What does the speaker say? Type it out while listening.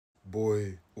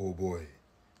Boy, oh boy.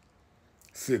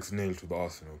 6-0 to the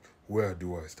Arsenal. Where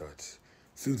do I start?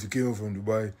 Since we came up from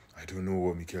Dubai, I don't know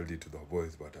what Mikel did to the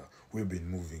boys, but we've been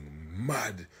moving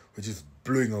mad. We're just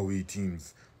blowing away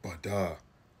teams. But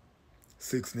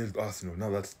 6-0 to Arsenal. Now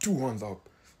that's 2 hands up.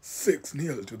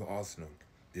 6-0 to the Arsenal.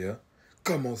 Yeah?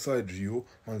 Come outside, Rio.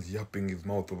 Man's yapping his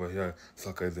mouth over here.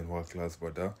 Saka is in world class,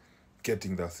 but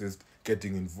getting the assist,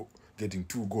 getting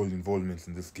 2 goal involvements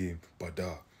in this game. But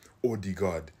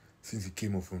Odegaard, since he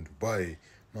came up from Dubai,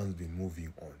 man's been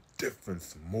moving on different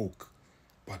smoke.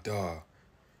 But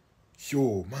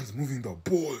man's moving the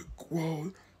ball.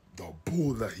 Wow, the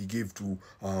ball that he gave to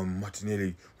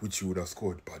Martinelli, which he would have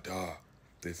scored. But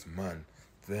this man,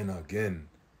 then again,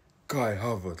 Kai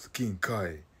Havertz, King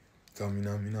Kai.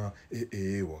 Samina,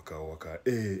 waka waka,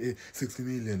 60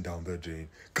 million down the drain.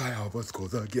 Kai Havertz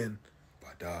scores again.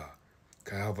 But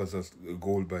Kai Havertz's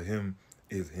goal by him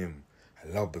is him. I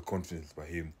love the confidence by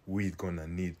him. We're gonna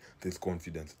need this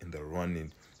confidence in the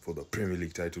running for the Premier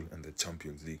League title and the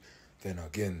Champions League. Then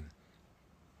again,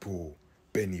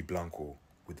 Benny Blanco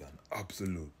with an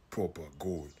absolute proper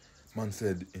goal. Man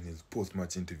said in his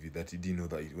post-match interview that he didn't know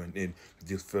that it went in. He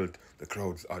just felt the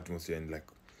crowd's atmosphere and like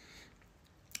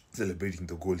celebrating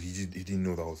the goal. He didn't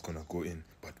know that was gonna go in.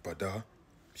 But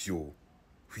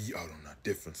we are on a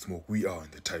different smoke. We are in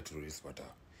the title race, but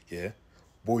yeah.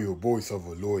 Boy oh boy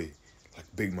Savaloy. Like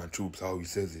big man troops, how he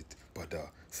says it. But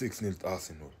 6-0 to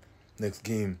Arsenal. Next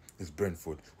game is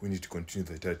Brentford. We need to continue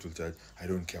the title charge. I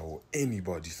don't care what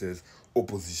anybody says.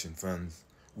 Opposition fans,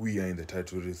 we are in the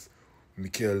title race.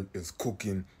 Mikel is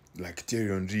cooking. Like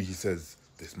Thierry Henry, he says,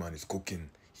 this man is cooking.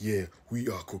 Yeah, we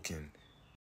are cooking.